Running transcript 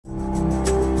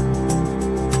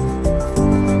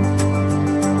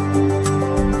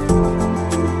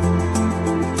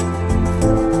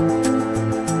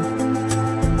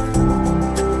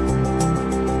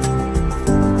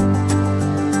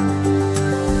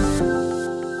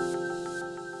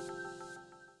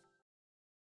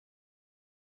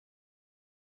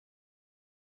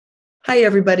Hi,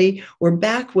 everybody. We're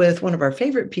back with one of our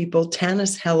favorite people,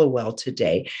 Tanis Helliwell,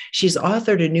 today. She's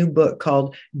authored a new book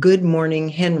called Good Morning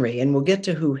Henry, and we'll get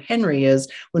to who Henry is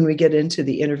when we get into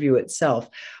the interview itself.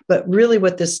 But really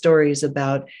what this story is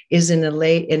about is in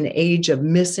an age of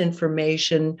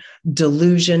misinformation,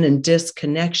 delusion, and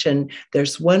disconnection,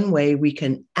 there's one way we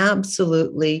can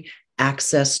absolutely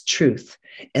access truth,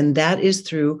 and that is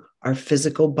through our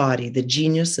physical body, the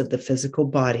genius of the physical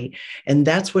body. And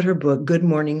that's what her book, Good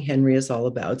Morning Henry, is all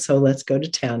about. So let's go to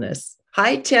Tanis.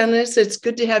 Hi, Tanis. It's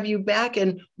good to have you back.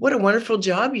 And what a wonderful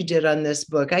job you did on this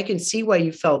book. I can see why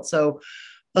you felt so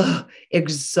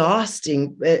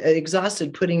exhausted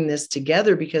putting this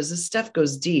together, because this stuff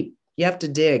goes deep. You have to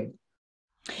dig.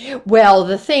 Well,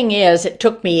 the thing is, it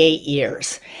took me 8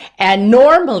 years. And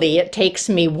normally it takes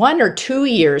me 1 or 2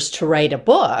 years to write a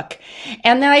book,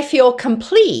 and then I feel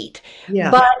complete.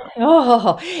 Yeah. But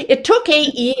it took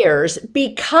 8 years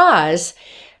because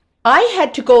I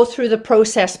had to go through the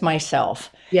process myself.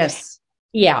 Yes.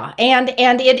 Yeah, and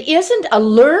it isn't a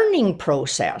learning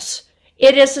process.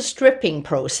 It is a stripping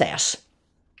process.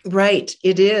 Right.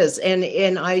 It is.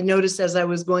 And I noticed as I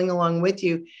was going along with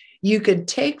you, you could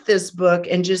take this book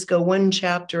and just go one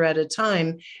chapter at a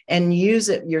time and use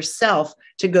it yourself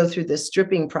to go through this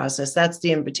stripping process. That's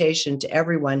the invitation to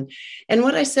everyone. And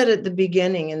what I said at the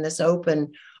beginning in this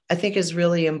open, I think is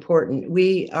really important.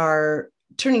 We are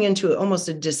turning into almost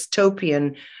a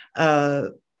dystopian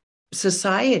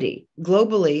society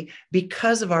globally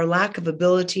because of our lack of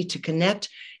ability to connect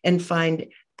and find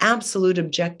absolute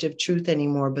objective truth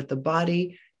anymore, but the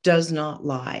body does not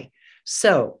lie.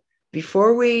 So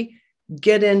before we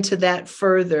get into that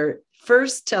further,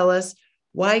 first tell us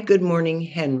why Good Morning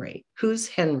Henry? Who's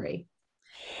Henry?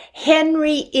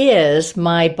 Henry is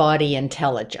my body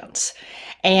intelligence.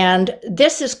 And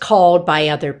this is called by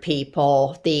other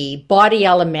people the body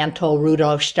elemental,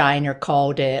 Rudolf Steiner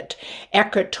called it,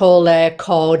 Eckhart Tolle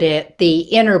called it the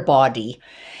inner body.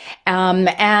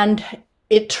 And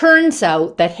it turns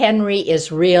out that Henry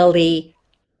is really,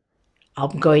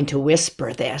 I'm going to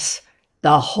whisper this,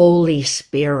 the Holy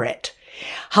Spirit.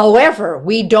 However,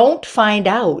 we don't find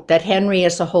out that Henry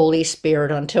is the Holy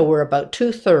Spirit until we're about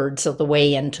 2/3 of the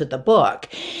way into the book.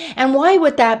 And why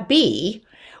would that be?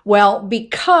 Well,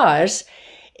 because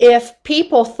if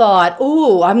people thought,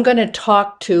 "Ooh, I'm going to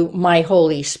talk to my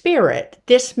Holy Spirit,"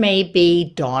 this may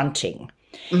be daunting.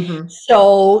 Mm-hmm.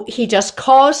 So he just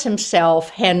calls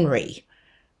himself Henry.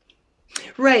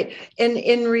 Right. And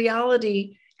in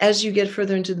reality, as you get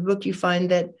further into the book, you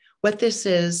find that what this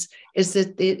is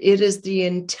that it is the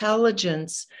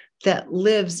intelligence that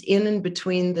lives in and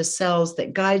between the cells,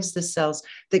 that guides the cells,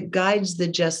 that guides the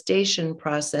gestation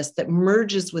process, that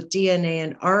merges with DNA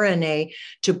and RNA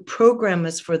to program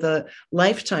us for the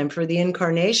lifetime, for the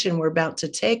incarnation we're about to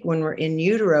take when we're in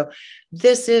utero.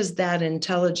 This is that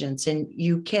intelligence, and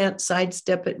you can't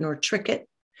sidestep it nor trick it.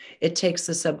 It takes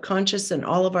the subconscious and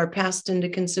all of our past into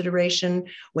consideration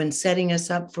when setting us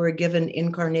up for a given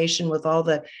incarnation with all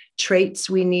the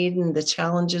traits we need and the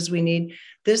challenges we need.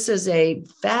 This is a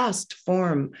vast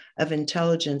form of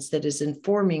intelligence that is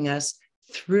informing us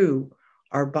through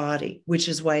our body, which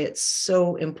is why it's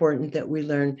so important that we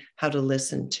learn how to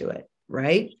listen to it,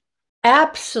 right?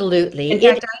 Absolutely. In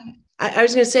fact, I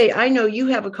was going to say, I know you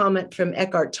have a comment from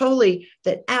Eckhart Tolle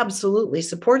that absolutely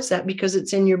supports that because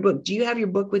it's in your book. Do you have your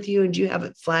book with you and do you have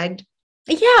it flagged?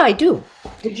 Yeah, I do.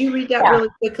 Would you read that Yeah. really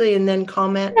quickly and then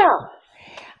comment? Yeah.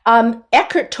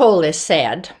 Eckhart Tolle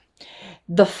said,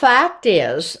 "The fact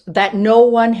is that no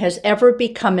one has ever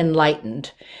become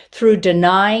enlightened through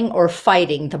denying or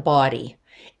fighting the body.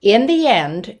 In the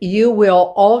end, you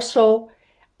will also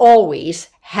always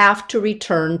have to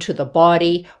return to the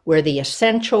body where the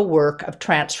essential work of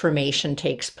transformation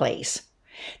takes place.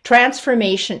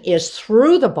 Transformation is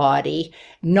through the body,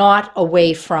 not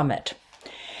away from it."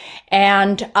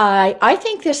 And I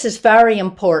think this is very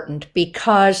important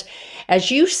because,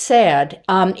 as you said,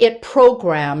 it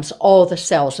programs all the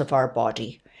cells of our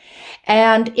body.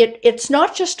 And it's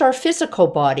not just our physical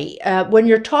body. When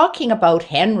you're talking about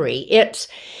Henry, it's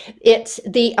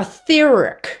the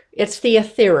etheric. It's the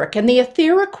etheric. And the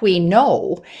etheric we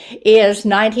know is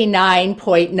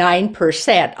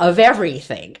 99.9% of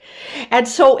everything. And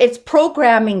so it's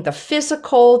programming the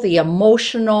physical, the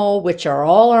emotional, which are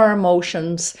all our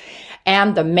emotions,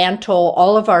 and the mental,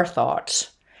 all of our thoughts.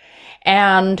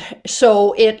 And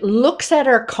so it looks at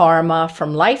our karma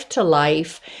from life to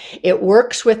life. It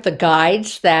works with the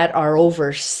guides that are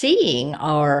overseeing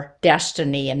our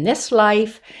destiny in this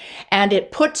life. And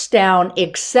it puts down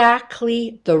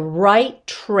exactly the right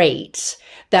traits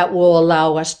that will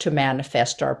allow us to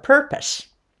manifest our purpose.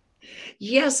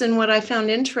 Yes, and what I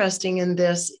found interesting in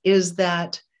this is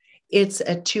that it's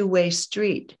a two-way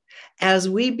street. As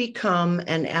we become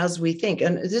and as we think,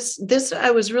 and this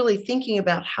I was really thinking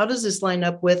about, how does this line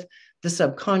up with the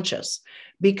subconscious?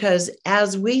 Because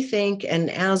as we think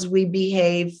and as we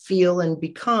behave, feel, and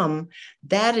become,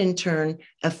 that in turn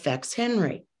affects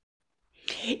Henry.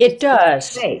 It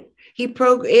does.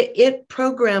 It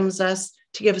programs us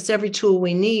to give us every tool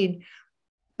we need,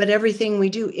 but everything we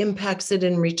do impacts it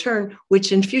in return,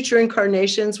 which in future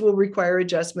incarnations will require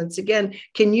adjustments again.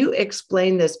 Can you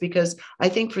explain this? Because I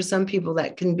think for some people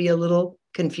that can be a little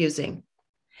confusing.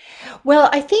 Well,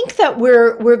 I think that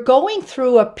we're going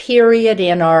through a period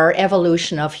in our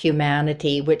evolution of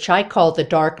humanity, which I call the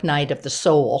dark night of the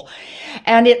soul.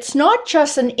 And it's not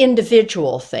just an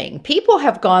individual thing. People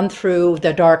have gone through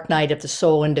the dark night of the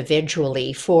soul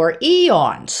individually for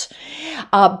eons.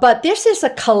 But this is a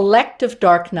collective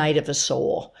dark night of the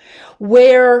soul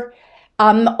where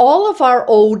all of our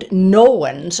old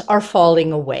knowns are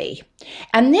falling away.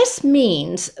 And this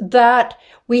means that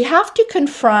we have to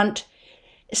confront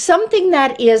something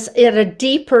that is at a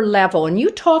deeper level. And you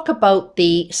talk about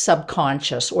the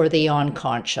subconscious or the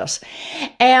unconscious.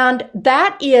 And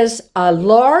that is a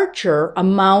larger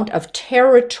amount of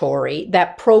territory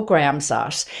that programs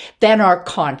us than our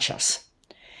conscious.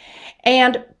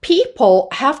 And people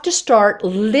have to start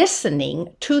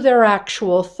listening to their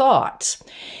actual thoughts.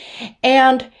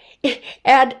 And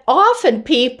often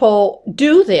people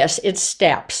do this in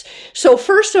steps. So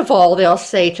first of all, they'll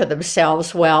say to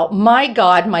themselves, well, my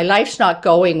God, my life's not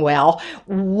going well.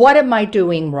 What am I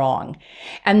doing wrong?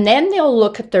 And then they'll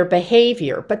look at their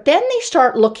behavior, but then they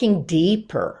start looking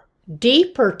deeper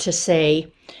to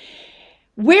say,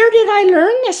 where did I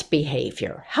learn this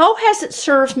behavior? How has it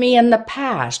served me in the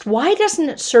past? Why doesn't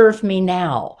it serve me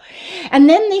now? And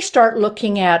then they start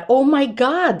looking at, oh my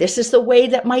God, this is the way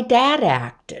that my dad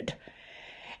acted.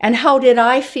 And how did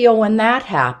I feel when that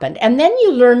happened? And then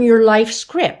you learn your life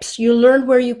scripts. You learn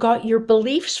where you got your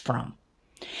beliefs from.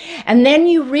 And then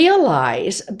you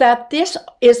realize that this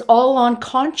is all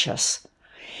unconscious.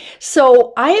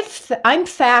 So I'm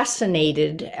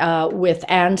fascinated with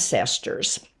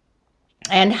ancestors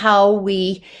and how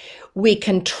we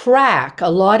can track a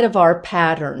lot of our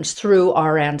patterns through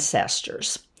our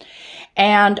ancestors.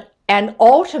 And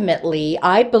ultimately,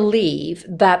 I believe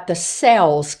that the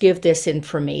cells give this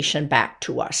information back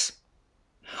to us.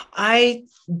 I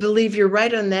believe you're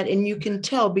right on that. And you can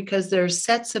tell because there are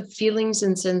sets of feelings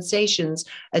and sensations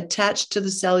attached to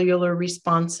the cellular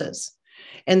responses.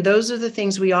 And those are the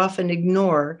things we often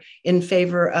ignore in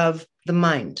favor of the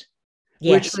mind.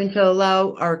 Yes. We're trying to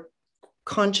allow our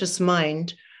conscious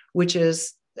mind, which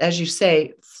is, as you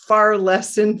say, far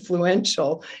less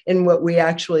influential in what we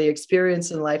actually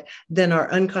experience in life than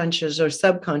our unconscious or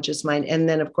subconscious mind. And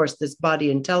then, of course, this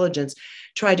body intelligence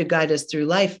try to guide us through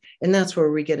life. And that's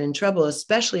where we get in trouble,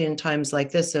 especially in times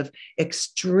like this of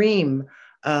extreme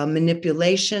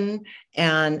manipulation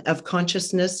and of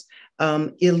consciousness,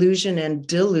 illusion and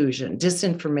delusion,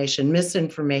 disinformation,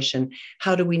 misinformation.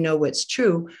 How do we know what's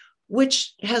true?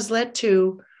 Which has led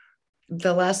to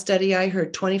the last study I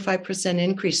heard, 25%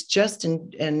 increase just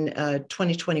in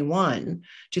 2021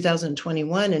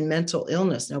 in mental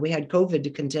illness. Now, we had COVID to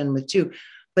contend with too,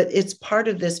 but it's part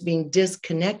of this being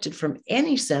disconnected from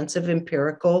any sense of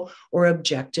empirical or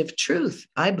objective truth,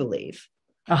 I believe.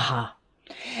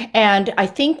 And I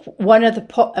think one of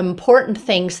the important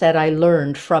things that I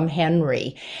learned from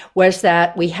Henry was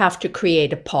that we have to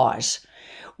create a pause.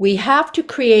 We have to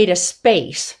create a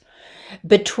space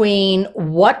between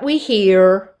what we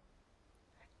hear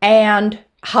and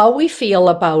how we feel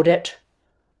about it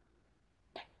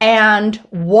and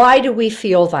why do we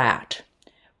feel that,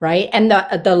 right? And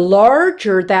the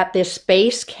larger that this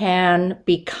space can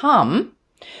become,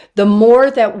 the more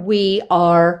that we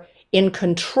are in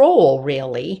control,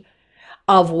 really,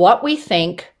 of what we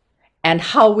think and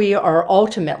how we are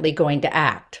ultimately going to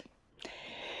act.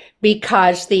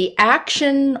 Because the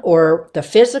action or the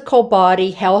physical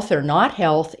body, health or not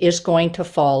health, is going to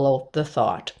follow the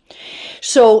thought.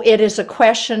 So it is a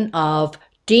question of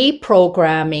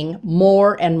deprogramming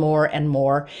more and more and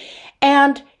more.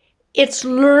 And it's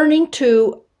learning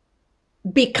to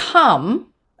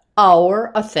become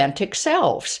our authentic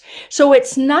selves. So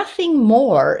it's nothing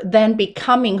more than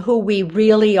becoming who we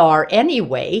really are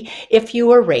anyway, if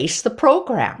you erase the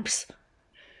programs.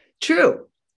 True.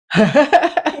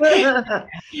 That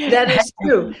is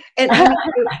true. And I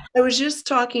mean, I was just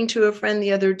talking to a friend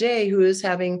the other day who is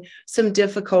having some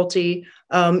difficulty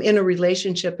in a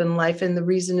relationship in life. And the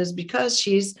reason is because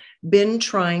she's been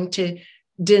trying to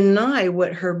deny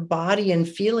what her body and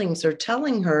feelings are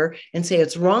telling her and say,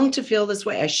 it's wrong to feel this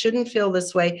way. I shouldn't feel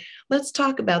this way. Let's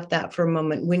talk about that for a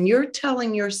moment. When you're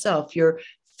telling yourself your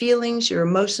feelings, your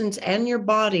emotions, and your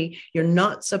body, you're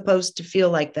not supposed to feel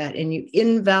like that, and you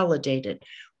invalidate it,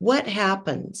 what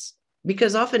happens?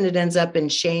 Because often it ends up in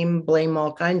shame, blame,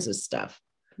 all kinds of stuff.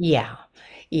 Yeah.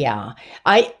 Yeah.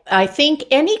 I think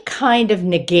any kind of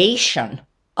negation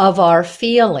of our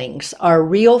feelings, our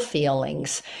real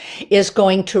feelings, is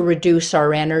going to reduce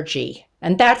our energy.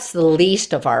 And that's the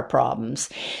least of our problems.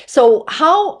 So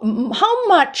how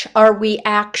much are we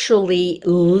actually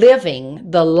living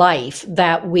the life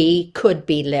that we could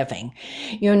be living?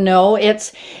 You know,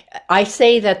 I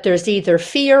say that there's either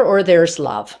fear or there's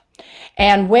love.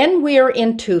 And when we're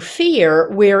into fear,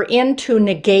 we're into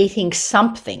negating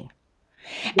something.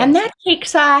 And Yes. that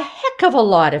takes a heck of a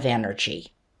lot of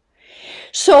energy.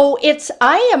 So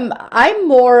I'm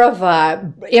more of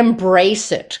a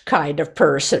embrace it kind of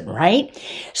person, right?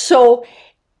 So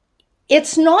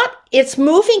it's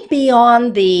moving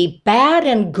beyond the bad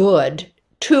and good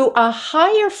to a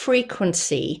higher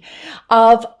frequency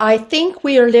of, I think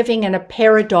we are living in a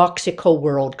paradoxical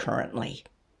world currently.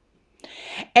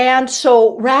 And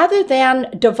so rather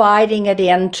than dividing it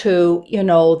into,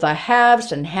 the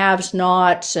haves and haves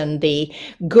nots and the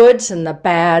goods and the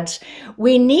bads,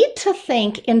 we need to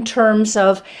think in terms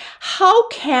of how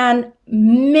can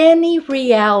many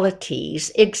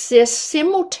realities exist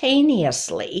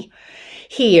simultaneously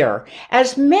here,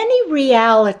 as many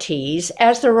realities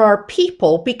as there are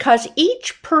people, because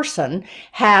each person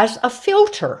has a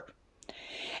filter.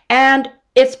 And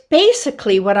it's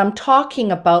basically what I'm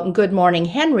talking about in Good Morning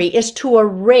Henry is to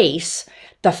erase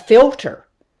the filter.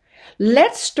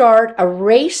 Let's start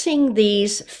erasing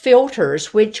these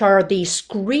filters, which are these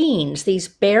screens, these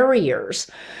barriers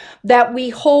that we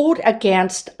hold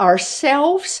against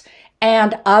ourselves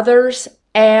and others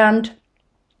and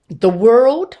the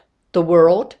world,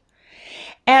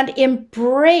 and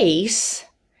embrace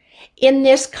in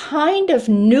this kind of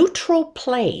neutral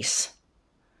place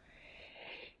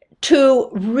to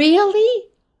really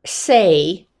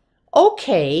say,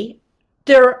 okay,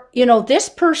 this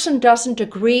person doesn't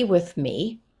agree with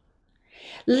me.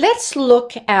 Let's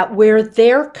look at where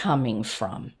they're coming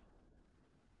from.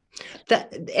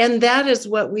 That is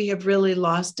what we have really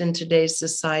lost in today's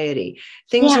society.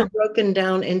 Things Yeah. are broken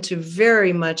down into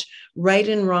very much right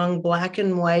and wrong, black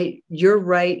and white, you're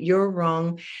right, you're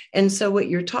wrong. And so what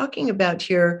you're talking about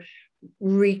here,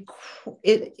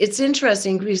 it's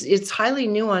interesting because it's highly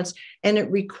nuanced, and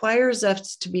it requires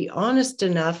us to be honest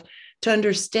enough to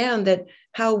understand that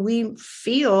how we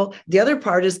feel. The other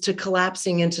part is to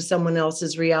collapsing into someone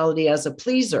else's reality as a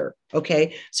pleaser.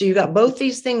 Okay. So you got both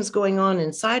these things going on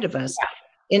inside of us.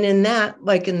 And in that,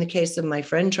 like in the case of my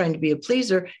friend trying to be a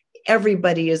pleaser,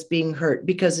 everybody is being hurt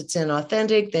because it's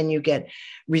inauthentic. Then you get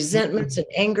resentments and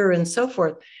anger and so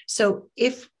forth. So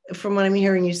if, from what I'm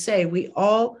hearing you say, we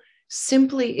all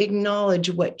simply acknowledge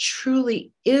what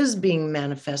truly is being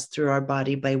manifest through our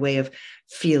body by way of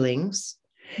feelings,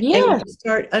 and Yeah. we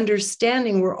start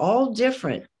understanding we're all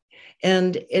different,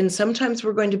 and sometimes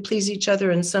we're going to please each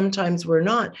other and sometimes we're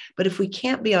not. But if we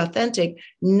can't be authentic,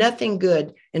 nothing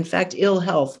good, in fact ill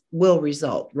health, will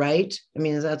result, right? I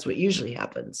mean, that's what usually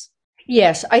happens.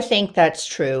 Yes, I think that's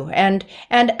true. And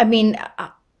I mean,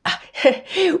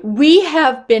 we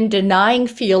have been denying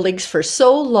feelings for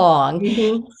so long,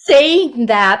 Mm-hmm. saying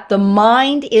that the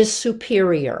mind is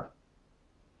superior,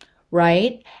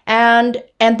 right? And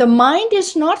the mind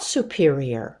is not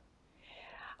superior.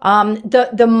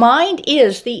 The mind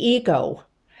is the ego.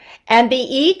 And the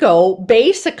ego,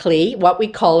 basically, what we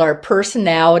call our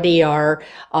personality, our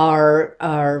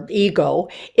ego,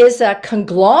 is a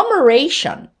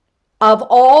conglomeration of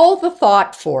all the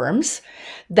thought forms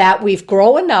that we've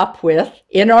grown up with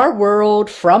in our world,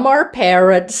 from our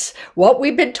parents, what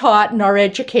we've been taught in our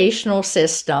educational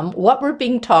system, what we're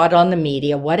being taught on the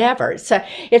media, whatever. It's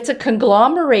a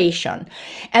conglomeration.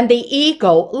 And the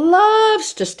ego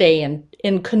loves to stay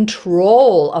in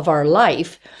control of our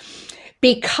life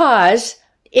because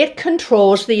it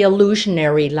controls the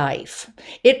illusionary life.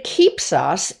 It keeps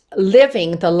us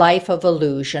living the life of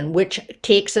illusion, which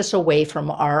takes us away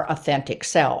from our authentic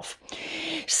self.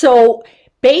 So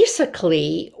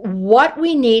basically, what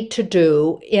we need to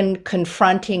do in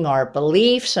confronting our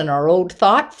beliefs and our old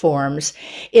thought forms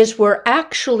is we're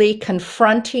actually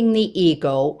confronting the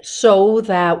ego so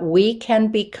that we can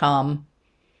become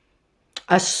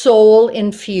a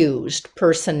soul-infused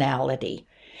personality.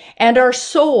 And our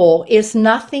soul is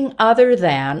nothing other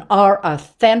than our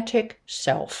authentic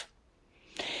self.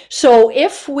 So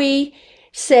if we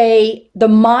say the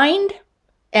mind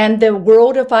And the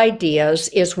world of ideas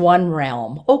is one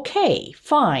realm. Okay,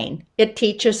 fine. It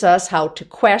teaches us how to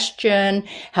question,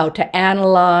 how to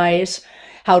analyze,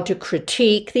 how to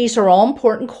critique. These are all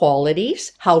important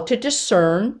qualities. How to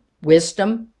discern,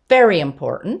 wisdom, very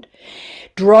important.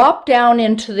 Drop down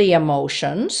into the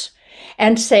emotions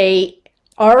and say,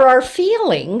 are our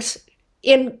feelings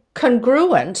in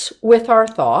congruence with our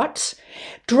thoughts?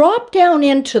 Drop down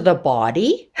into the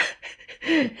body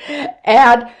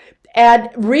and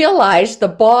realize the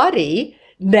body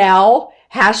now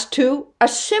has to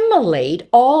assimilate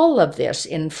all of this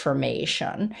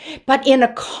information, but in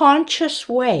a conscious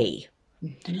way.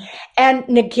 Mm-hmm. And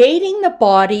negating the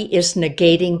body is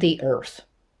negating the earth.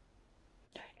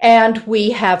 And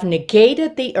we have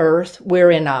negated the earth.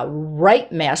 We're in a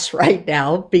right mess right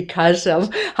now because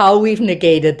of how we've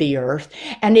negated the earth.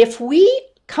 And if we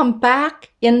come back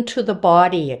into the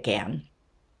body again,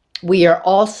 we are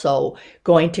also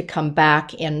going to come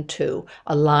back into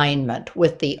alignment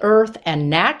with the earth, and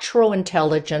natural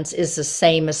intelligence is the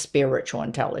same as spiritual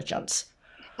intelligence.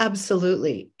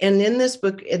 Absolutely. And in this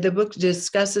book, the book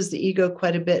discusses the ego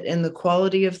quite a bit and the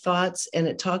quality of thoughts, and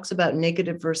it talks about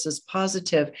negative versus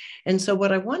positive. And so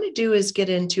what I want to do is get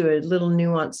into a little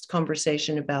nuanced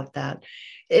conversation about that.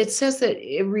 It says that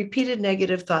repeated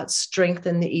negative thoughts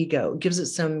strengthen the ego, gives it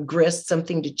some grist,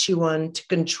 something to chew on, to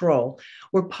control,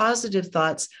 where positive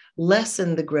thoughts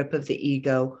lessen the grip of the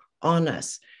ego on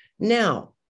us.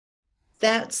 Now,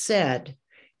 that said,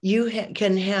 you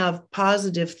can have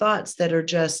positive thoughts that are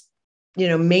just,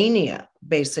 mania,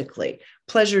 basically,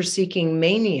 pleasure-seeking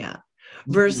mania,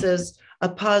 versus a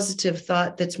positive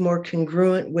thought that's more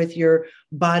congruent with your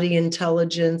body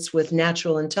intelligence, with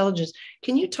natural intelligence.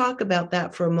 Can you talk about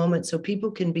that for a moment so people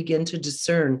can begin to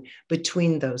discern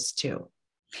between those two?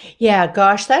 Yeah,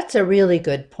 gosh, that's a really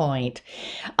good point.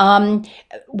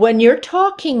 When you're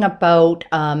talking about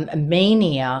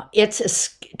mania,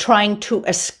 it's trying to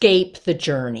escape the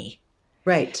journey.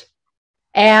 Right.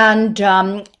 And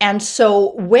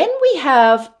so when we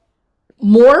have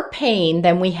more pain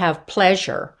than we have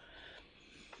pleasure,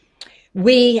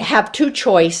 we have two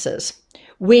choices.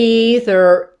 We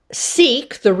either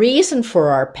seek the reason for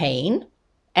our pain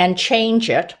and change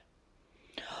it,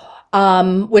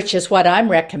 which is what I'm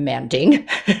recommending.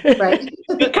 Right.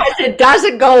 Because it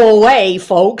doesn't go away,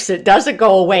 folks. It doesn't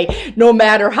go away. No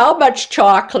matter how much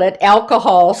chocolate,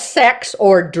 alcohol, sex,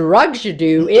 or drugs you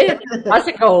do, it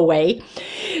doesn't go away.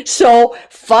 So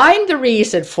find the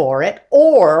reason for it,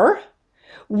 or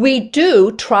we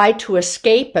do try to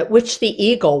escape it, which the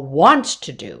ego wants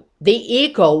to do. The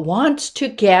ego wants to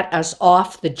get us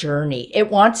off the journey. It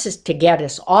wants us to get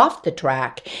us off the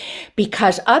track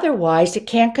because otherwise it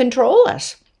can't control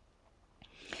us.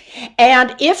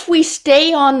 And if we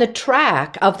stay on the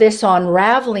track of this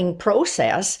unraveling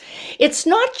process, it's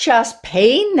not just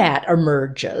pain that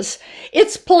emerges,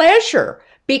 it's pleasure,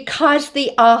 because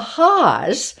the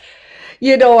ahas,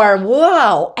 are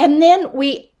wow. And then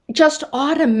we just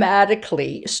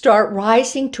automatically start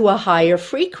rising to a higher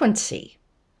frequency.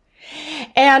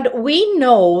 And we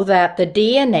know that the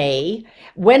DNA,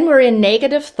 when we're in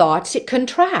negative thoughts, it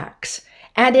contracts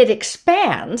and it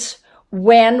expands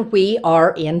when we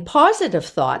are in positive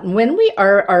thought. And when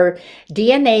our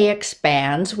DNA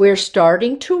expands, we're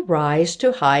starting to rise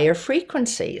to higher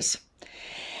frequencies.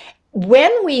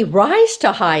 When we rise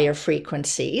to higher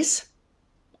frequencies,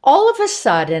 all of a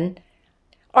sudden,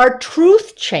 our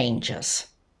truth changes.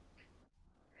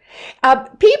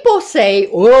 People say,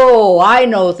 oh, I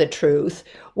know the truth.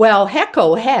 Well,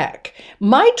 heck,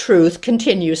 my truth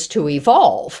continues to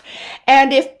evolve.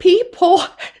 And if people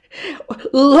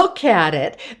look at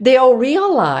it, they'll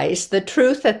realize the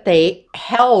truth that they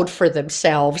held for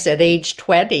themselves at age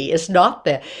 20 is not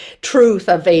the truth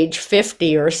of age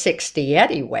 50 or 60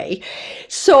 anyway.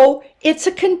 So it's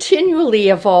a continually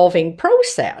evolving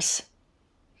process.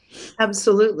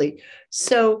 Absolutely.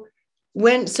 So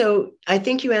I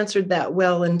think you answered that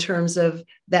well in terms of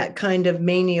that kind of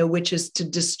mania, which is to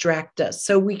distract us.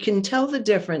 So we can tell the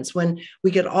difference when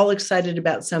we get all excited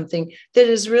about something that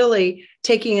is really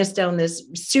taking us down this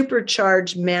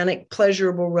supercharged, manic,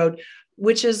 pleasurable road,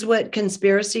 which is what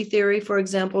conspiracy theory, for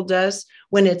example, does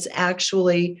when it's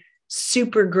actually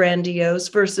super grandiose,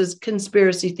 versus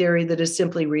conspiracy theory that is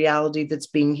simply reality that's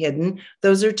being hidden.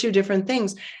 Those are two different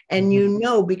things. And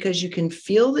because you can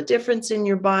feel the difference in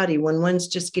your body when one's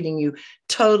just getting you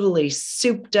totally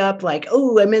souped up, like,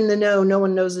 oh, I'm in the know, no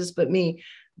one knows this but me.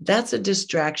 That's a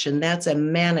distraction. That's a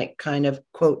manic kind of,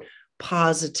 quote,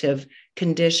 positive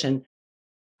condition.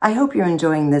 I hope you're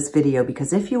enjoying this video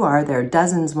because if you are, there are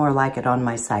dozens more like it on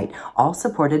my site, all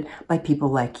supported by people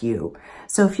like you.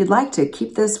 So if you'd like to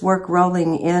keep this work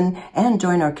rolling in and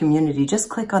join our community, just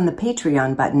click on the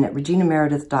Patreon button at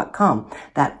reginameredith.com.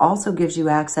 That also gives you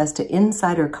access to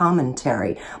insider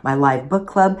commentary, my live book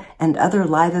club, and other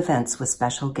live events with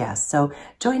special guests. So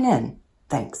join in.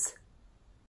 Thanks.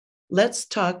 Let's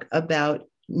talk about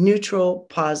neutral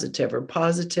positive or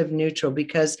positive neutral,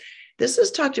 because this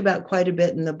is talked about quite a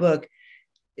bit in the book.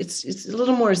 It's a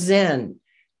little more zen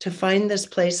to find this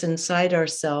place inside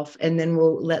ourselves, and then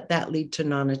we'll let that lead to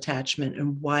non-attachment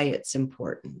and why it's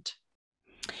important.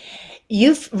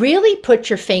 You've really put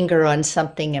your finger on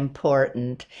something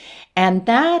important, and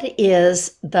that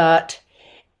is that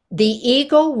the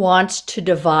ego wants to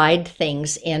divide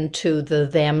things into the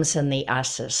thems and the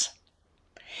us's.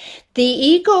 The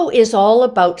ego is all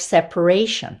about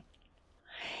separation.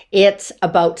 It's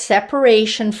about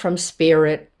separation from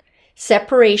spirit,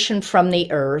 separation from the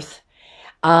earth.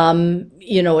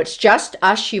 It's just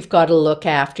us you've got to look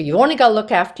after. You only got to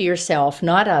look after yourself,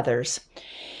 not others.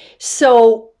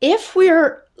 So if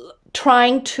we're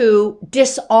trying to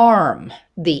disarm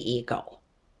the ego,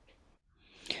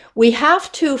 we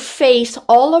have to face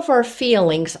all of our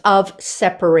feelings of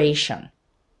separation.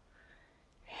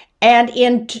 And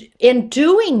in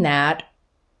doing that,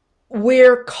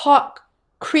 we're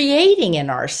creating in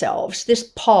ourselves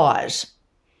this pause.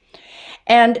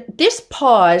 And this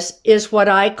pause is what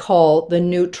I call the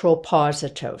neutral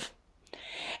positive.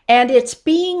 And it's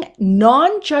being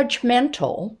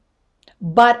non-judgmental,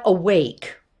 but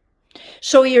awake.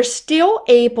 So you're still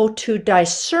able to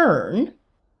discern,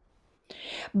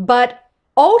 but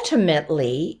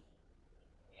ultimately,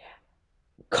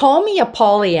 call me a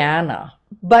Pollyanna,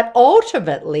 but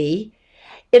ultimately,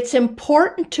 it's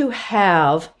important to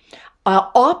have an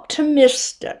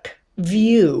optimistic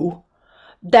view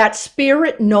that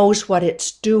spirit knows what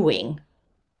it's doing.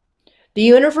 The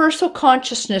universal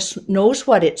consciousness knows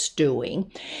what it's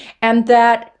doing, and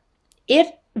that it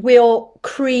will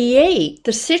create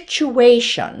the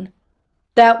situation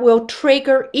that will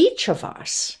trigger each of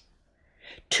us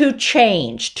to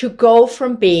change, to go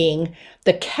from being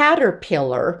the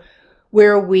caterpillar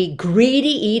where we greedy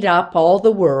eat up all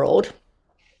the world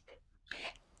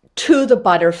to the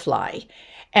butterfly.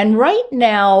 And right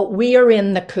now we are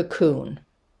in the cocoon.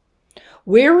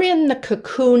 We're in the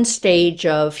cocoon stage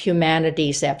of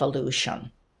humanity's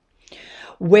evolution,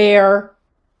 where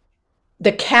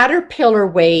the caterpillar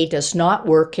way does not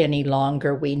work any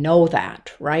longer. We know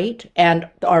that, right? And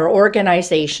our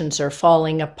organizations are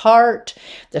falling apart.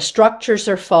 The structures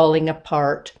are falling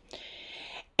apart.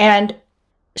 And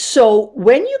so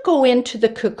when you go into the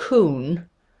cocoon,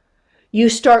 you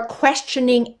start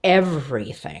questioning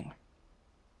everything.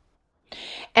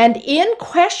 And in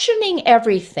questioning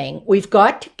everything, we've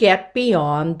got to get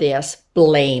beyond this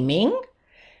blaming,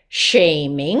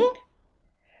 shaming,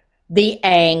 the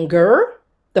anger,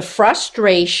 the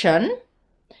frustration.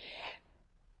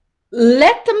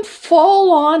 Let them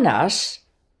fall on us,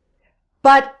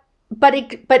 but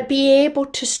be able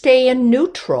to stay in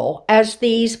neutral as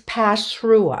these pass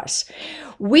through us.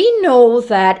 We know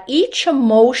that each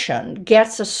emotion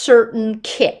gets a certain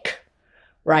kick,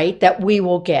 right, that we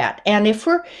will get. And if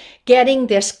we're getting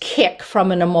this kick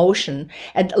from an emotion,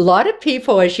 and a lot of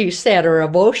people, as you said, are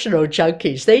emotional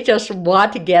junkies. They just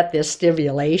want to get this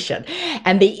stimulation.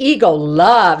 And the ego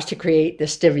loves to create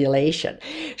this stimulation.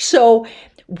 So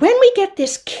when we get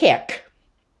this kick,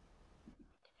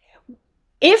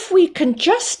 if we can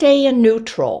just stay in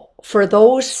neutral for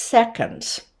those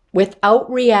seconds without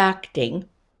reacting,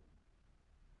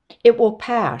 it will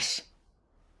pass.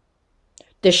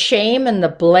 The shame and the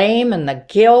blame and the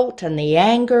guilt and the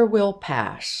anger will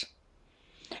pass.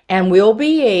 And we'll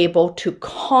be able to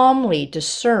calmly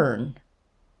discern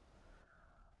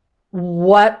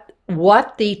what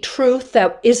the truth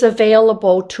that is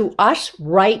available to us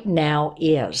right now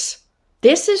is.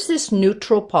 This is this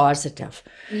neutral positive.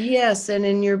 Yes, and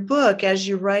in your book, as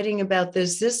you're writing about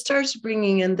this starts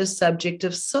bringing in the subject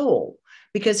of soul.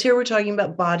 Because here we're talking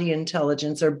about body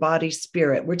intelligence or body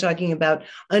spirit. We're talking about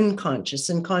unconscious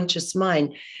and conscious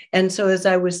mind. And so as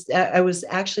I was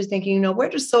actually thinking, where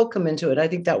does soul come into it? I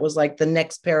think that was like the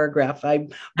next paragraph I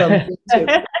bumped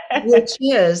into, which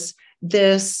is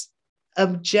this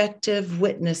objective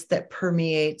witness that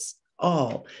permeates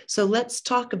all. So let's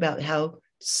talk about how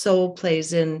soul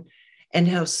plays in and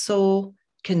how soul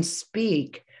can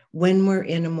speak when we're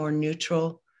in a more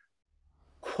neutral,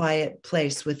 quiet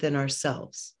place within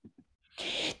ourselves.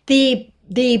 The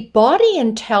body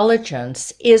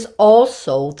intelligence is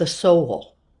also the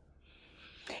soul.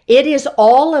 It is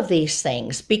all of these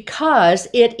things because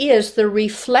it is the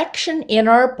reflection in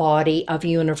our body of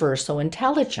universal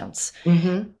intelligence.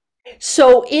 Mm-hmm.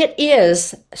 So it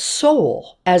is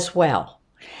soul as well.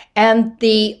 And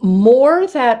the more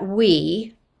that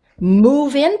we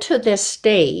move into this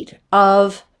state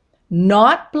of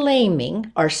not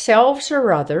blaming ourselves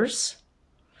or others,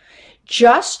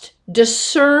 just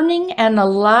discerning and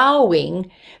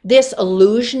allowing this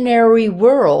illusionary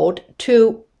world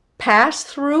to pass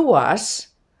through us.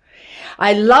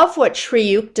 I love what Sri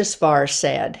Yukteswar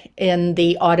said in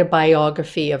the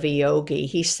autobiography of a yogi.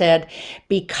 He said,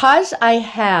 because I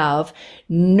have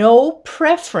no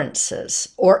preferences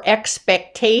or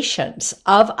expectations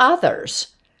of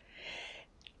others,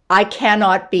 I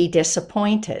cannot be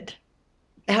disappointed.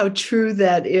 How true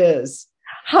that is.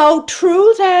 How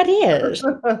true that is.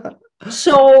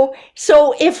 So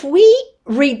if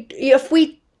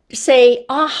we say,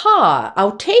 aha,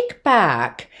 I'll take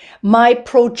back my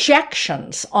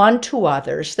projections onto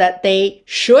others that they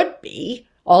should be,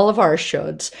 all of our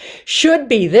shoulds, should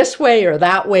be this way or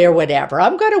that way or whatever.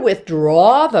 I'm going to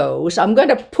withdraw those. I'm going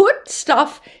to put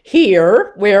stuff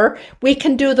here where we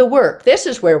can do the work. This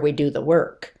is where we do the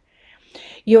work.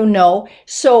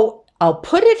 So I'll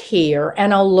put it here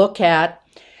and I'll look at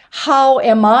how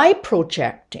am I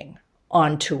projecting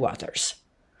onto others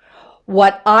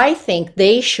what I think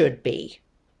they should be,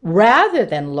 rather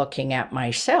than looking at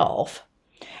myself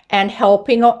and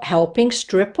helping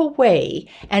strip away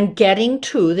and getting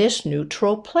to this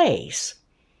neutral place.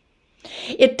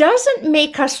 It doesn't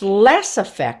make us less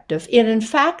effective. It, in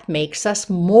fact, makes us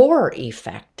more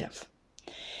effective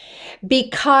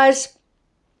because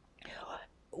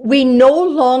we no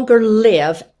longer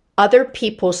live other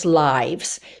people's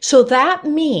lives. So that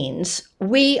means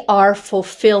we are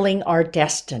fulfilling our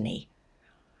destiny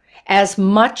as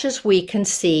much as we can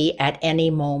see at any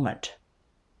moment.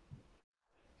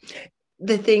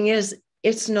 The thing is,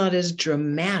 it's not as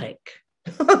dramatic.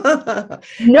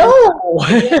 No.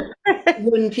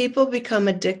 When people become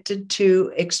addicted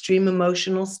to extreme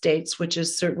emotional states, which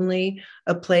is certainly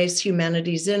a place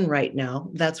humanity's in right now,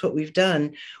 that's what we've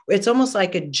done. It's almost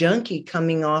like a junkie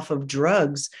coming off of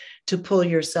drugs to pull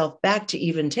yourself back, to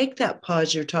even take that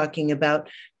pause you're talking about,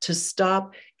 to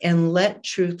stop and let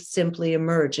truth simply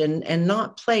emerge and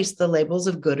not place the labels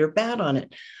of good or bad on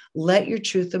it. Let your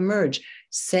truth emerge.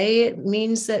 Say it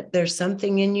means that there's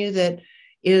something in you that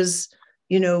is,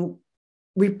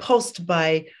 repulsed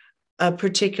by a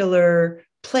particular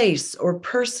place or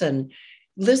person.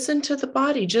 Listen to the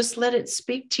body. Just let it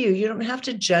speak to you. You don't have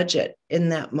to judge it in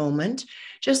that moment.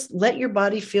 Just let your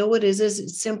body feel what it is.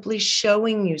 It's simply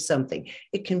showing you something.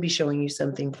 It can be showing you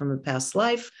something from a past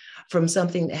life, from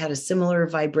something that had a similar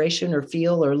vibration or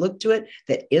feel or look to it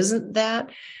that isn't that.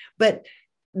 But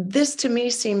this to me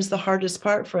seems the hardest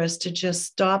part for us, to just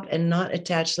stop and not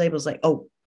attach labels like, oh,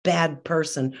 bad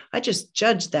person. I just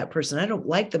judged that person. I don't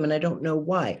like them and I don't know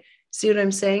why. See what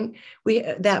I'm saying?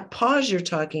 That pause you're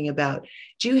talking about,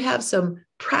 do you have some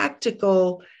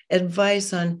practical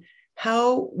advice on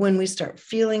how, when we start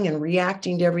feeling and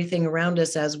reacting to everything around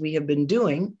us as we have been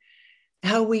doing,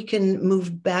 how we can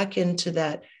move back into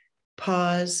that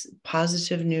pause,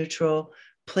 positive, neutral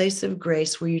place of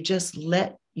grace where you just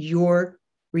let your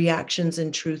reactions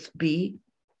and truth be?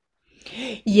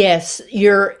 Yes,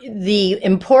 the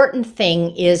important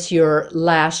thing is your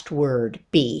last word,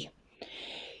 be.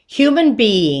 Human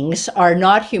beings are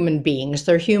not human beings,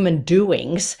 they're human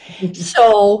doings.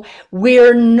 So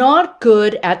we're not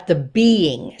good at the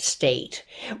being state.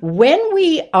 When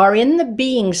we are in the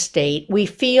being state, we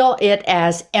feel it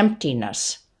as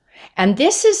emptiness. And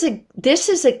this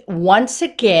is once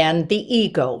again the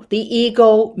ego. The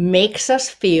ego makes us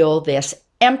feel this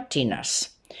emptiness.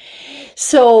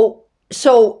 So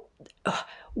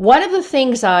one of the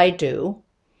things I do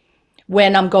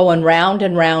when I'm going round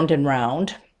and round and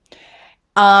round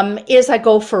is I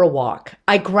go for a walk.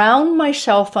 I ground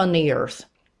myself on the earth.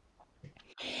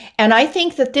 And I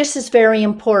think that this is very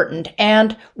important.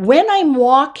 And when I'm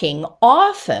walking,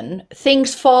 often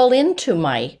things fall into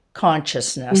my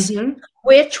consciousness,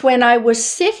 which when I was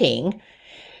sitting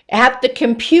at the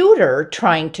computer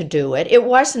trying to do it, it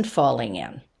wasn't falling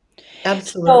in.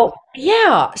 Absolutely.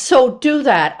 So do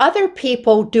that. Other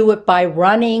people do it by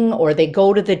running or they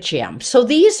go to the gym. So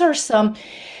these are some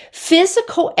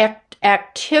physical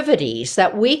activities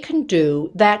that we can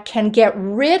do that can get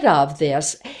rid of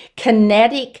this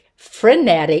kinetic,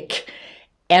 frenetic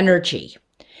energy.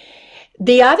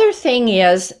 The other thing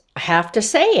is, I have to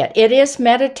say it is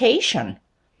meditation.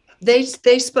 They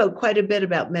spoke quite a bit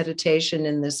about meditation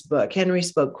in this book. Henry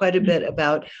spoke quite a bit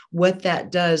about what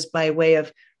that does by way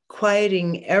of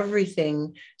quieting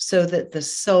everything so that the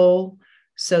soul,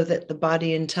 so that the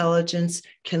body intelligence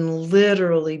can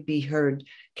literally be heard,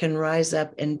 can rise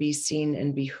up and be seen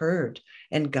and be heard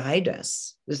and guide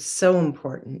us. It's so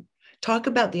important. Talk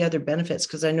about the other benefits,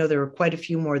 because I know there were quite a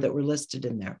few more that were listed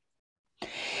in there.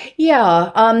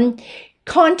 Yeah,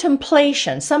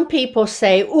 contemplation. Some people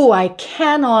say, "Oh, I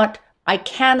cannot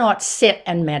sit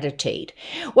and meditate."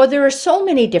 Well, there are so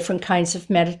many different kinds of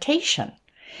meditation.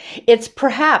 It's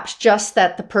perhaps just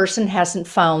that the person hasn't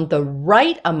found the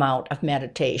right amount of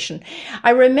meditation. I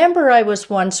remember I was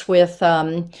once with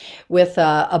a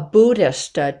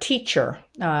Buddhist teacher,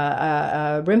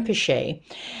 Rinpoche,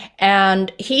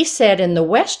 and he said in the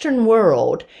Western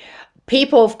world,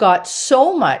 people have got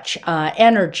so much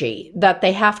energy that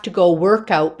they have to go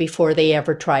work out before they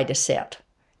ever try to sit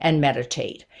and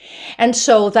meditate. And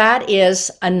so that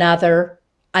is another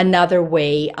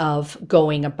way of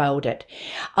going about it.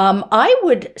 I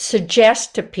would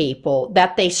suggest to people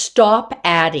that they stop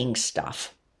adding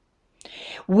stuff.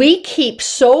 We keep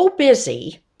so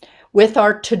busy with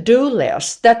our to-do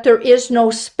list that there is no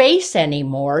space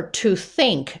anymore to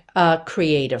think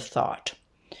creative thought.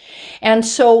 And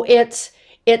so it's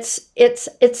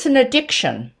an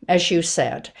addiction, as you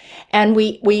said. And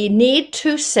we need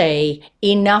to say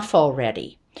enough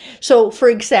already. So, for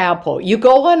example, you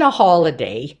go on a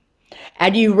holiday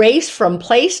and you race from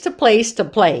place to place to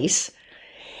place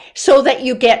so that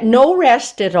you get no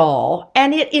rest at all,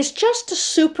 and it is just a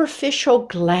superficial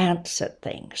glance at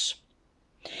things.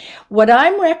 What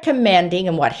I'm recommending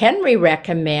and what Henry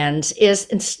recommends is,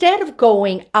 instead of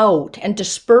going out and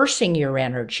dispersing your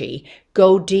energy,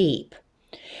 go deep.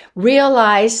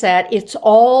 Realize that it's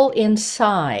all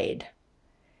inside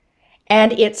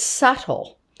and it's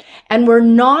subtle. And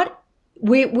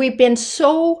we've been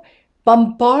so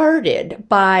bombarded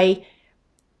by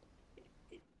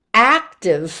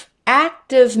active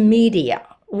media,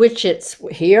 which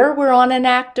here we're on an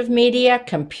active media,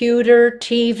 computer,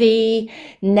 TV,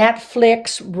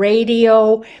 Netflix,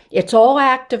 radio, it's all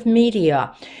active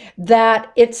media,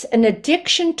 that it's an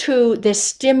addiction to this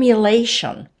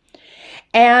stimulation.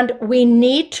 And we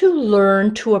need to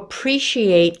learn to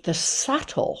appreciate the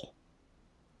subtle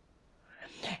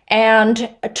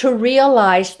and to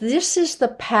realize this is the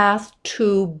path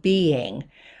to being.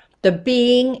 The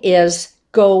being is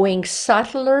going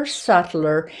subtler,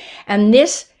 and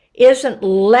this isn't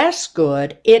less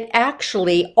good. It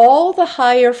actually, all the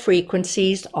higher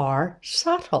frequencies are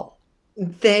subtle.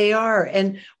 They are.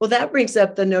 And well, that brings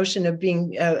up the notion of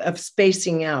being, of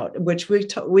spacing out, which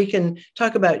we can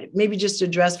talk about, maybe just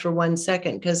address for 1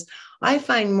 second, because I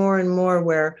find more and more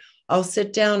where I'll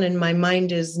sit down and my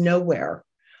mind is nowhere.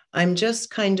 I'm just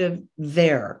kind of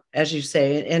there, as you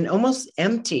say, and almost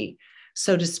empty,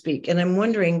 so to speak. And I'm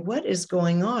wondering, what is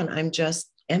going on? I'm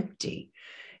just empty.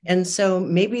 And so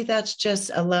maybe that's just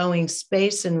allowing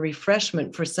space and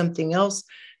refreshment for something else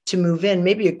to move in.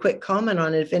 Maybe a quick comment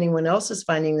on it if anyone else is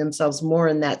finding themselves more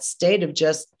in that state of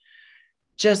just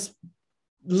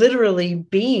literally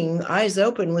being eyes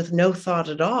open with no thought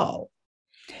at all.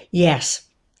 Yes.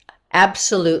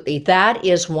 Absolutely. That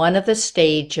is one of the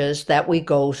stages that we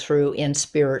go through in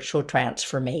spiritual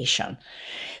transformation.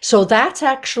 So that's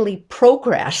actually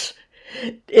progress.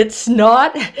 It's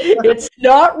not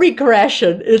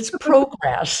regression, it's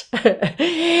progress.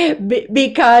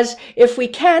 Because if we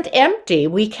can't empty,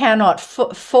 we cannot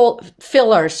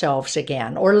fill ourselves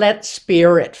again, or let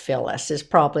spirit fill us is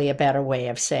probably a better way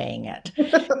of saying it.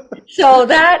 So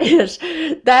that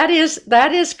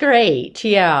is great.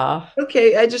 Yeah.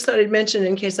 Okay. I just thought I'd mention,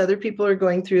 in case other people are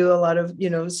going through a lot of,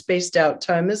 spaced out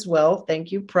time as well.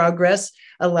 Thank you. Progress,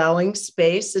 allowing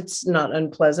space. It's not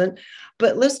unpleasant.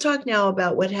 But let's talk now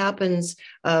about what happens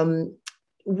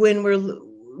when we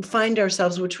find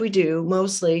ourselves, which we do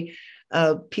mostly.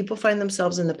 People find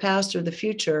themselves in the past or the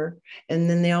future, and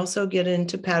then they also get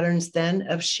into patterns then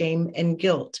of shame and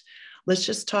guilt. Let's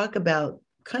just talk about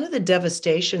kind of the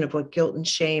devastation of what guilt and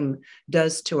shame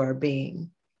does to our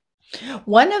being.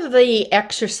 One of the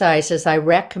exercises I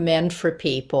recommend for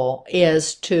people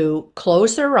is to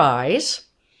close their eyes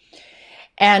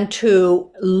and to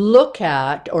look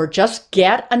at, or just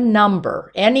get a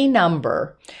number, any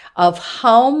number, of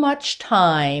how much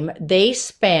time they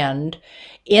spend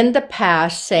in the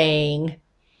past saying,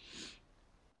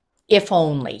 if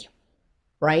only,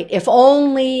 right? If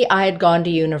only I had gone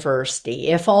to university.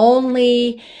 If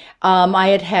only I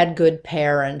had had good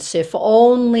parents. If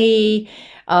only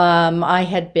I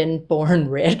had been born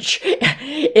rich.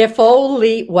 If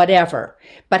only whatever.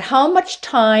 But how much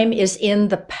time is in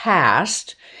the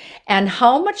past and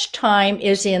how much time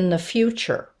is in the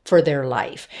future? for their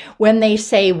life. When they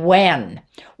say when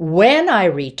I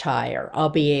retire, I'll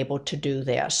be able to do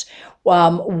this.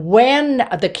 When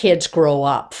the kids grow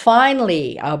up,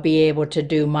 finally, I'll be able to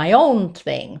do my own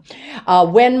thing.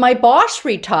 When my boss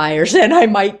retires, then I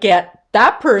might get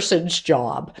that person's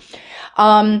job.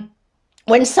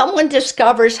 When someone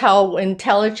discovers how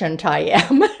intelligent I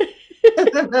am,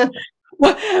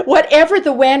 whatever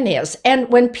the when is. And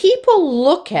when people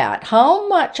look at how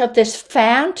much of this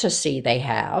fantasy they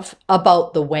have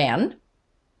about the when,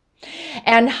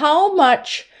 and how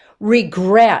much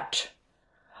regret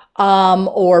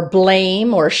or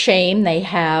blame or shame they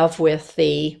have with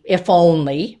the if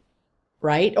only,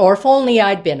 right? Or if only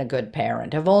I'd been a good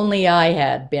parent, if only I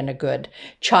had been a good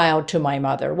child to my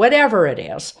mother, whatever it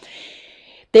is,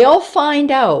 they'll find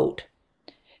out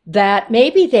that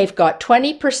maybe they've got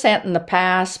 20% in the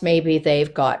past, maybe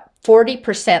they've got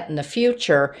 40% in the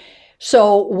future.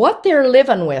 So what they're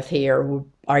living with here,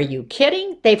 are you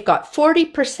kidding? They've got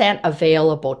 40%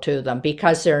 available to them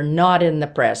because they're not in the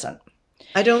present.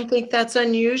 I don't think that's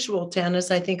unusual,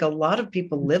 Tanis. I think a lot of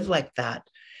people live like that.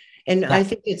 And I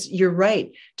think you're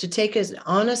right, to take as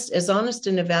honest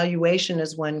an evaluation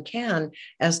as one can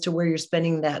as to where you're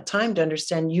spending that time, to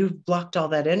understand you've blocked all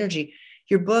that energy.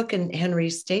 Your book, and Henry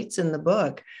states in the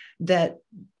book, that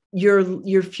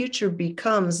your future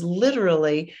becomes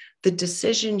literally the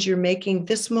decisions you're making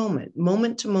this moment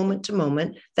to moment to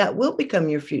moment, that will become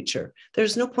your future.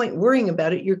 There's no point worrying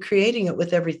about it. You're creating it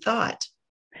with every thought.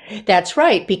 That's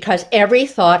right, because every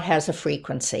thought has a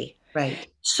frequency. Right.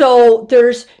 So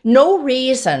there's no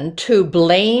reason to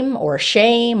blame or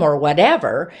shame or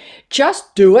whatever.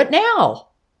 Just do it now.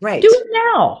 Right. Do it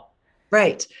now.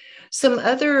 Right. Some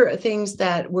other things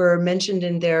that were mentioned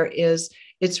in there is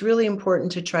it's really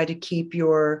important to try to keep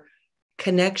your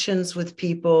connections with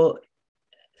people,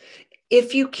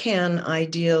 if you can,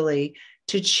 ideally,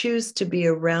 to choose to be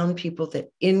around people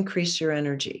that increase your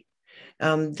energy.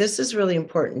 This is really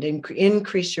important.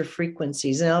 Increase your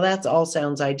frequencies. Now, that all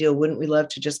sounds ideal. Wouldn't we love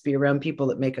to just be around people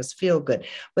that make us feel good?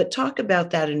 But talk about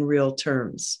that in real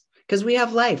terms, because we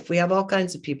have life. We have all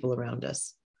kinds of people around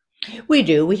us. We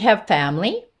do. We have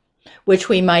family, which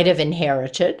we might have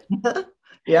inherited.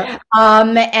 Yeah.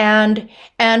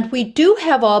 And we do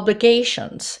have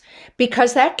obligations,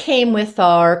 because that came with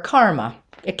our karma.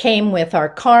 It came with our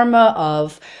karma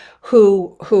of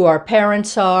who our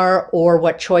parents are, or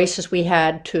what choices we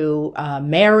had to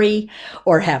marry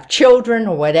or have children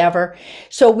or whatever.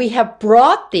 So we have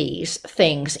brought these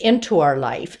things into our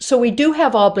life. So we do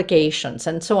have obligations.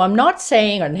 And so I'm not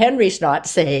saying, and Henry's not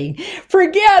saying,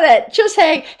 forget it, just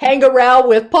hang around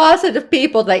with positive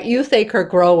people that you think are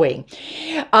growing.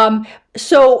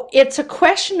 So it's a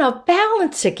question of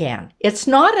balance again. It's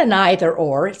not an either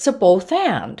or, it's a both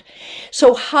and.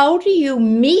 So how do you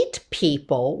meet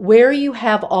people where you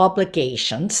have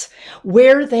obligations,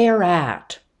 where they're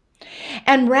at?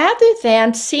 And rather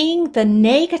than seeing the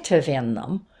negative in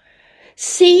them,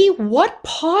 see what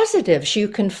positives you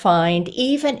can find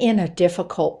even in a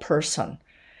difficult person.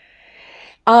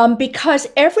 Because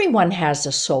everyone has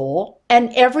a soul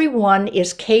and everyone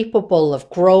is capable of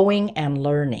growing and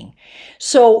learning.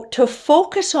 So to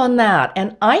focus on that,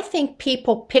 and I think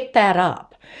people pick that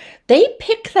up. They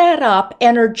pick that up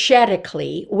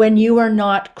energetically when you are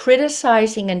not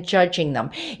criticizing and judging them.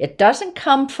 It doesn't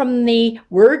come from the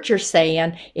words you're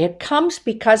saying. It comes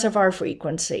because of our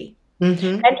frequency.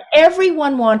 Mm-hmm. And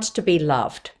everyone wants to be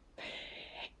loved.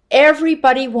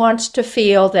 Everybody wants to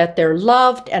feel that they're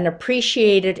loved and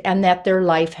appreciated and that their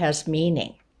life has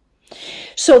meaning.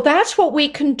 So that's what we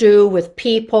can do with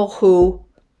people who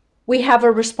we have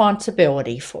a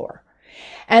responsibility for.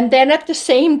 And then at the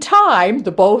same time,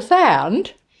 the both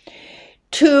and,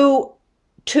 to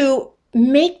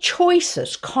make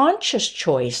choices, conscious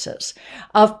choices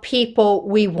of people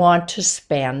we want to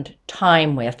spend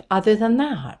time with other than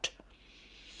that.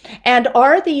 And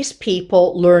are these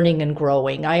people learning and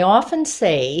growing? I often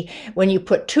say, when you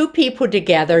put two people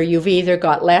together, you've either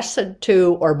got less than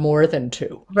two or more than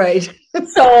two. Right.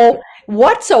 So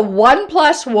what's a 1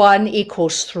 + 1 =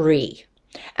 3?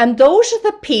 And those are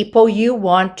the people you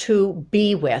want to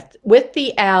be with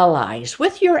the allies,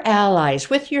 with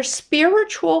your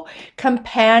spiritual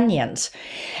companions.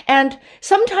 And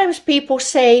sometimes people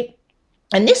say,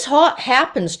 and this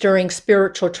happens during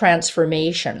spiritual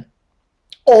transformation,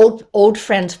 old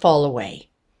friends fall away.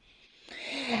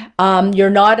 You're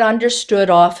not understood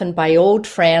often by old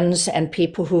friends and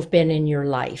people who've been in your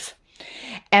life.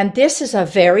 And this is a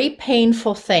very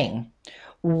painful thing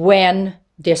when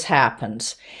this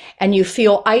happens and you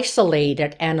feel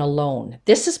isolated and alone.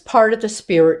 This is part of the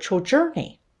spiritual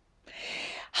journey.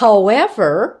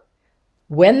 However,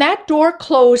 When that door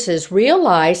closes,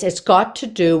 realize it's got to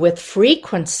do with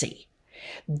frequency.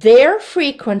 Their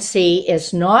frequency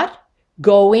is not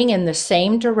going in the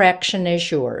same direction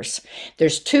as yours.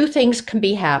 There's two things can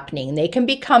be happening. They can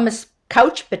become a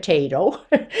couch potato,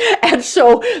 and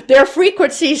so their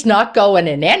frequency's not going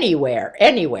in anywhere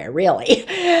really.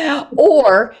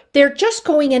 Or they're just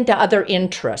going into other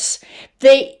interests.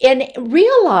 And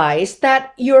realize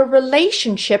that your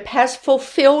relationship has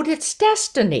fulfilled its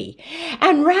destiny.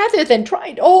 And rather than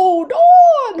trying to hold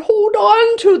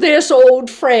on to this old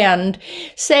friend,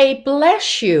 say,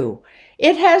 bless you.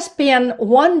 It has been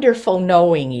wonderful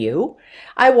knowing you.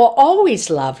 I will always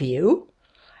love you.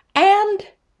 And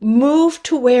move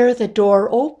to where the door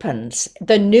opens,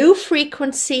 the new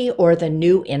frequency or the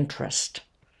new interest.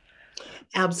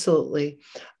 Absolutely.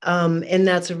 And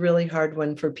that's a really hard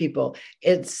one for people.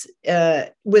 It's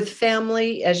with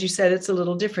family, as you said, it's a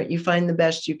little different. You find the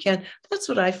best you can. That's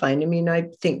what I find. I mean, I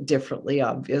think differently,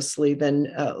 obviously,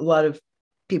 than a lot of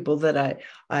people that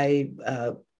I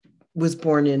was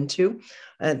born into,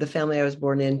 the family I was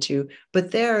born into. But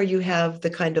there you have the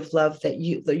kind of love that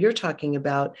you're talking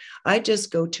about. I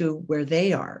just go to where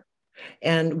they are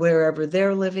and wherever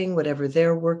they're living, whatever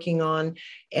they're working on.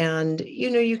 And,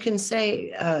 you can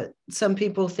say, some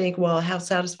people think, well, how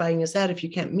satisfying is that if you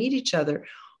can't meet each other?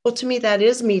 Well, to me, that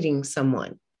is meeting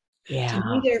someone. Yeah.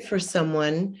 To be there for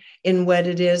someone in what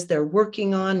it is they're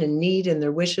working on and need and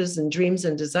their wishes and dreams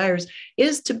and desires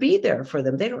is to be there for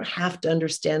them. They don't have to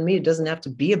understand me. It doesn't have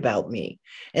to be about me.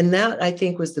 And that, I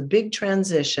think, was the big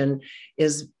transition,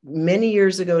 is many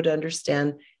years ago to understand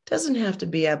it doesn't have to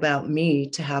be about me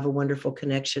to have a wonderful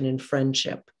connection and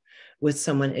friendship with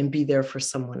someone and be there for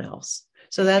someone else.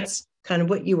 So that's kind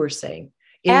of what you were saying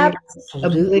in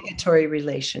Absolutely. obligatory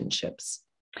relationships.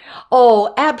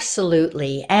 Oh,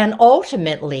 absolutely. And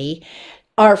ultimately,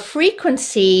 our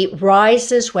frequency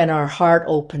rises when our heart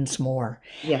opens more.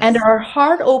 Yes. And our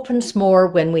heart opens more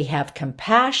when we have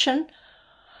compassion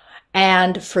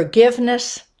and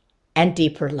forgiveness and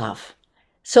deeper love.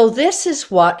 So this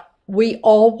is what we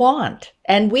all want.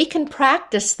 And we can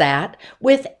practice that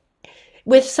with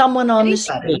someone on the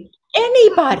street.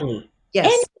 Anybody.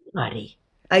 Yes. Anybody.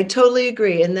 I totally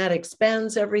agree. And that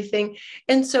expands everything.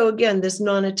 And so again, this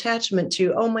non-attachment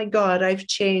to, oh my God, I've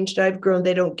changed, I've grown,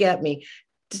 they don't get me.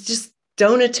 Just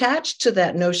don't attach to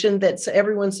that notion that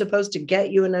everyone's supposed to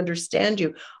get you and understand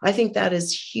you. I think that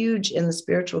is huge in the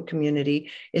spiritual community,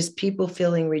 is people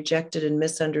feeling rejected and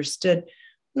misunderstood.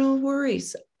 No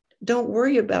worries. Don't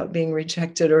worry about being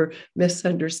rejected or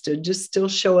misunderstood. Just still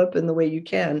show up in the way you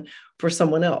can for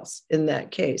someone else in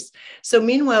that case. So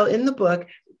meanwhile, in the book,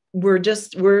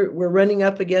 we're running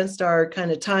up against our kind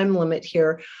of time limit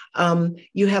here.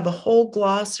 You have a whole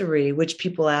glossary, which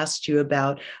people asked you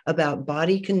about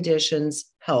body conditions,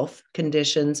 health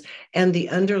conditions, and the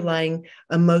underlying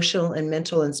emotional and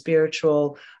mental and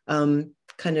spiritual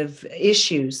kind of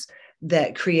issues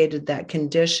that created that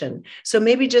condition. So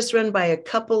maybe just run by a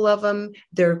couple of them.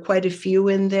 There are quite a few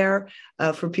in there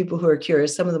for people who are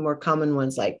curious. Some of the more common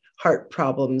ones like heart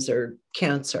problems or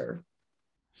cancer.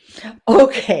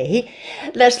 Okay,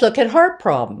 let's look at heart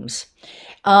problems.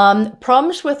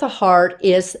 Problems with the heart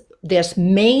is this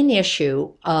main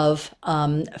issue of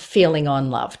feeling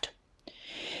unloved.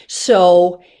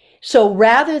 So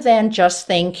rather than just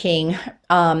thinking,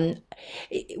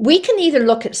 we can either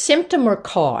look at symptom or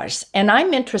cause, and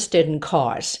I'm interested in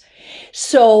cause.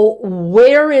 So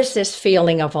where is this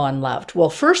feeling of unloved? Well,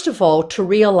 first of all, to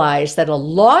realize that a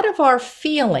lot of our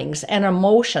feelings and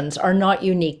emotions are not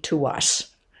unique to us.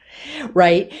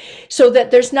 Right? So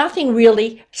that there's nothing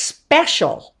really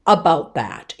special about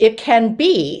that. It can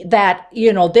be that,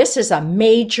 this is a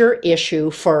major issue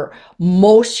for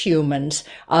most humans,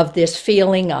 of this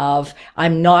feeling of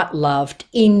I'm not loved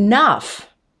enough,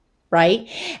 right?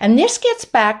 And this gets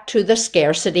back to the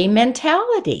scarcity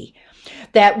mentality,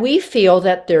 that we feel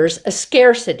that there's a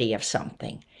scarcity of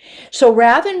something. So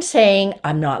rather than saying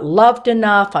I'm not loved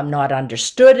enough, I'm not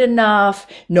understood enough,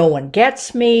 no one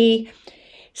gets me,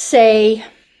 say,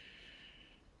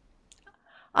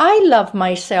 I love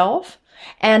myself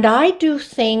and I do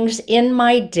things in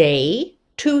my day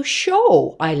to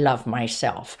show I love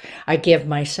myself. I give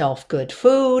myself good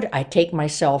food. I take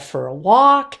myself for a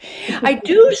walk. I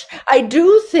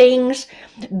do things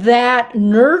that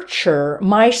nurture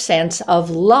my sense of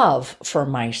love for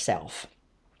myself.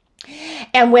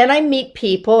 And when I meet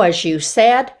people, as you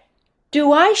said,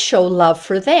 do I show love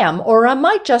for them, or am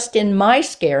I just in my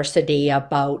scarcity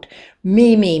about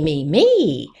me, me, me,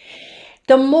 me?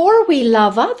 The more we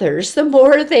love others, the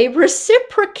more they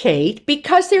reciprocate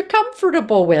because they're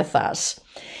comfortable with us.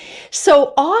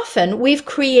 So often we've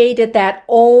created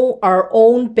our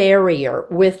own barrier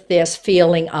with this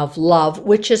feeling of love,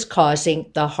 which is causing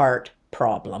the heart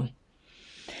problem.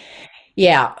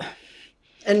 Yeah.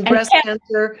 And breast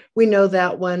cancer, we know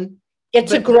that one.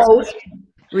 It's a growth.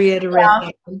 Reiterate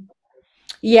that one.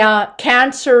 Yeah,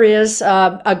 cancer is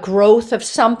a growth of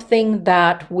something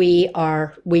that we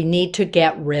need to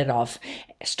get rid of.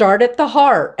 Start at the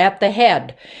heart, at the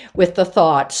head, with the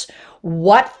thoughts.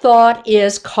 What thought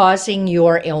is causing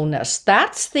your illness?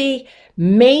 That's the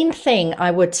main thing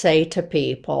I would say to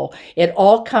people. It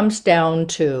all comes down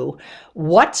to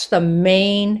what's the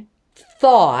main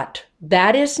thought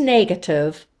that is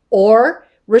negative or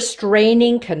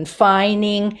restraining,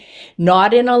 confining,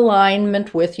 not in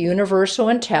alignment with universal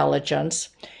intelligence,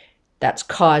 that's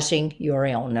causing your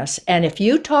illness. And if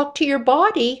you talk to your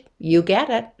body, you get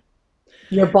it.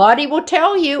 Your body will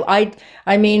tell you. I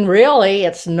mean, really,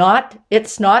 it's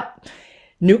not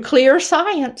nuclear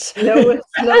science. No, it's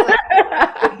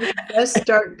not. Let's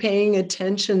start paying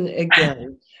attention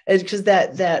again. Because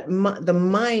the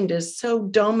mind is so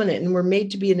dominant, and we're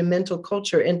made to be in a mental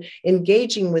culture, and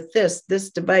engaging with this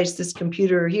device, this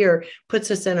computer here,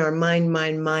 puts us in our mind,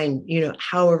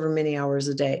 however many hours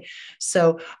a day.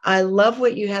 So I love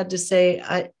what you had to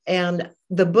say. And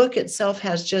the book itself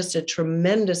has just a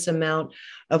tremendous amount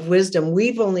of wisdom.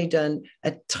 We've only done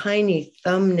a tiny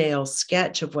thumbnail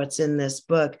sketch of what's in this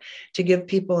book to give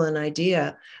people an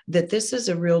idea that this is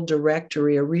a real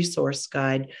directory, a resource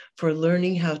guide for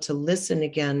learning how to listen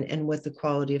again, and what the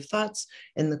quality of thoughts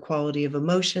and the quality of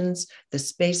emotions, the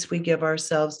space we give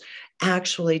ourselves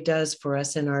actually does for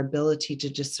us in our ability to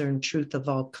discern truth of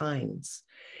all kinds.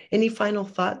 Any final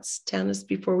thoughts, Tanis,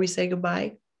 before we say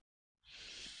goodbye?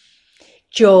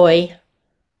 Joy.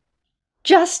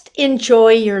 Just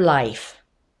enjoy your life.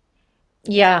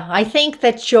 Yeah, I think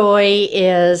that joy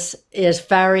is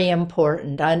very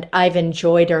important, and I've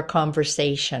enjoyed our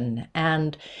conversation.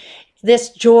 And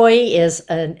this joy is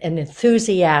an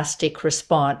enthusiastic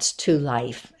response to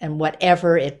life, and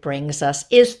whatever it brings us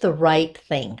is the right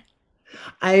thing.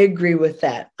 I agree with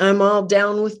that. I'm all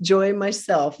down with joy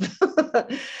myself.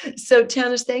 So,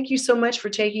 Tanis, thank you so much for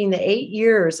taking the 8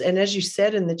 years. And as you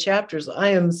said in the chapters, I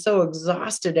am so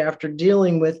exhausted after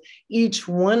dealing with each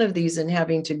one of these and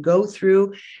having to go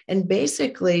through and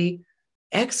basically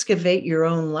excavate your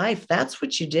own life. That's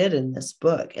what you did in this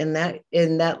book. And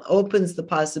that opens the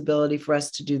possibility for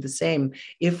us to do the same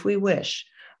if we wish.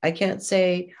 I can't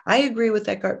say, I agree with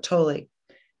Eckhart Tolle.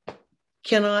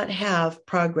 Cannot have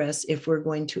progress if we're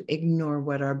going to ignore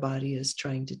what our body is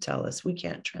trying to tell us. We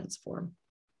can't transform.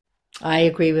 I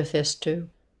agree with this too.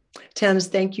 Tanis,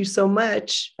 thank you so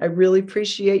much. I really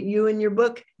appreciate you and your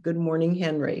book, Good Morning,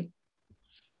 Henry.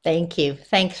 Thank you.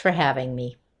 Thanks for having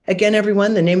me. Again,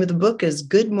 everyone, the name of the book is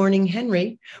Good Morning,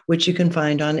 Henry, which you can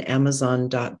find on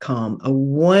Amazon.com. A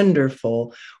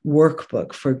wonderful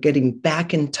workbook for getting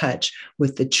back in touch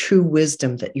with the true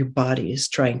wisdom that your body is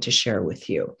trying to share with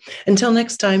you. Until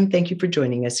next time, thank you for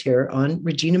joining us here on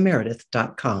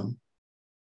ReginaMeredith.com.